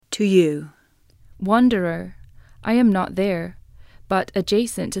To you. Wanderer, I am not there, but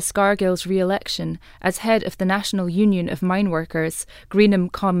adjacent to Scargill's re-election as head of the National Union of Mine Workers,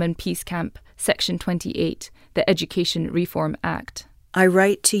 Greenham Common Peace Camp, Section 28, the Education Reform Act. I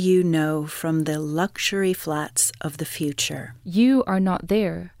write to you no from the luxury flats of the future. You are not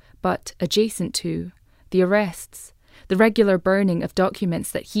there, but adjacent to the arrests, the regular burning of documents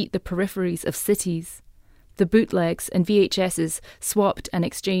that heat the peripheries of cities, the bootlegs and VHSs swapped and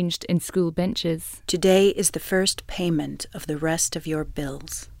exchanged in school benches. Today is the first payment of the rest of your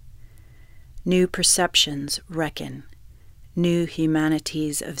bills. New perceptions reckon, new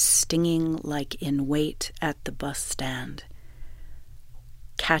humanities of stinging like in wait at the bus stand,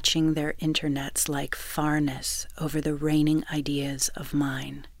 catching their internets like farness over the reigning ideas of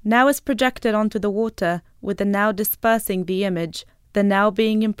mine. Now is projected onto the water, with the now dispersing the image, the now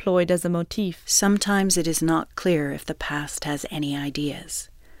being employed as a motif. Sometimes it is not clear if the past has any ideas,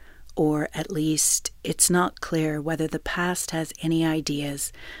 or at least it's not clear whether the past has any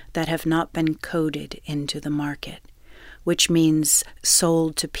ideas that have not been coded into the market, which means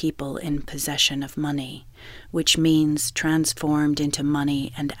sold to people in possession of money, which means transformed into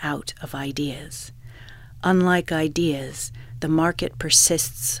money and out of ideas. Unlike ideas, the market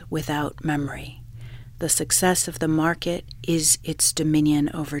persists without memory. The success of the market is its dominion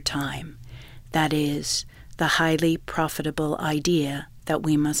over time. That is, the highly profitable idea that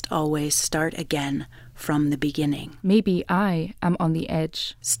we must always start again from the beginning. Maybe I am on the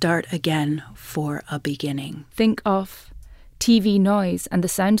edge. Start again for a beginning. Think of TV noise and the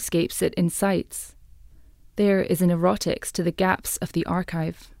soundscapes it incites. There is an erotics to the gaps of the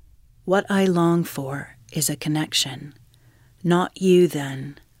archive. What I long for is a connection. Not you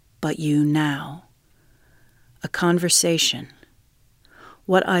then, but you now. A conversation.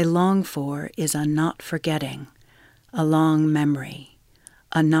 What I long for is a not forgetting, a long memory,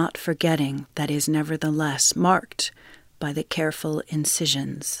 a not forgetting that is nevertheless marked by the careful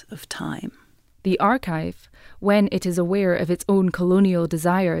incisions of time. The archive, when it is aware of its own colonial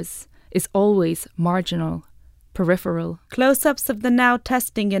desires, is always marginal, peripheral. Close-ups of the now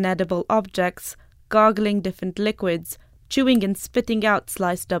testing inedible objects, gargling different liquids, chewing and spitting out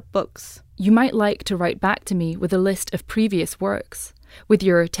sliced-up books. You might like to write back to me with a list of previous works, with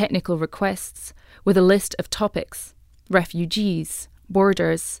your technical requests, with a list of topics, refugees,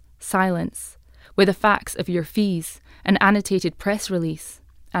 borders, silence, with the facts of your fees, an annotated press release,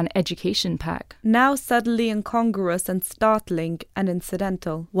 an education pack. Now suddenly incongruous and startling and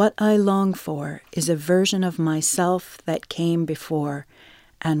incidental. What I long for is a version of myself that came before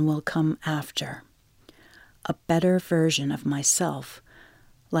and will come after. A better version of myself,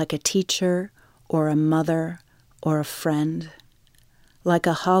 like a teacher or a mother or a friend, like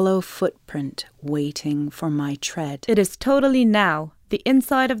a hollow footprint waiting for my tread. It is totally now, the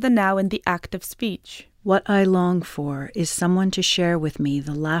inside of the now in the act of speech. What I long for is someone to share with me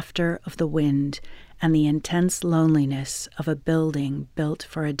the laughter of the wind and the intense loneliness of a building built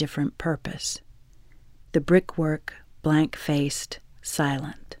for a different purpose. The brickwork, blank-faced,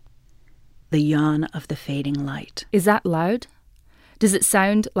 silent. The yawn of the fading light. Is that loud? Does it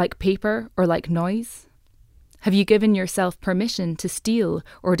sound like paper or like noise? Have you given yourself permission to steal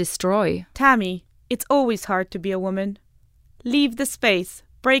or destroy? Tammy, it's always hard to be a woman. Leave the space,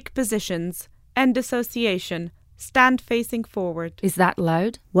 break positions, end association, stand facing forward. Is that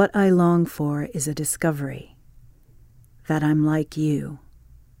loud? What I long for is a discovery. That I'm like you,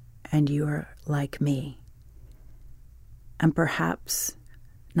 and you're like me. And perhaps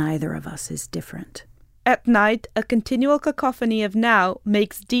neither of us is different. At night, a continual cacophony of now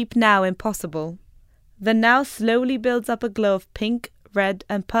makes deep now impossible. The now slowly builds up a glow of pink, red,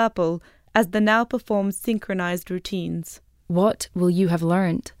 and purple as the now performs synchronized routines. What will you have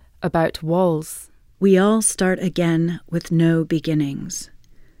learned about walls? We all start again with no beginnings.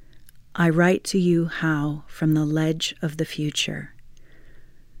 I write to you how from the ledge of the future.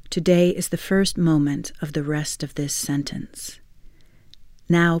 Today is the first moment of the rest of this sentence.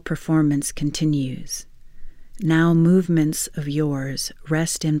 Now performance continues. Now movements of yours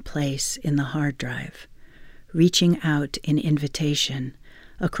rest in place in the hard drive, reaching out in invitation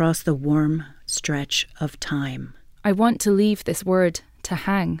across the warm stretch of time. I want to leave this word to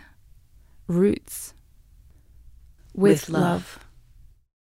hang. Roots. With love.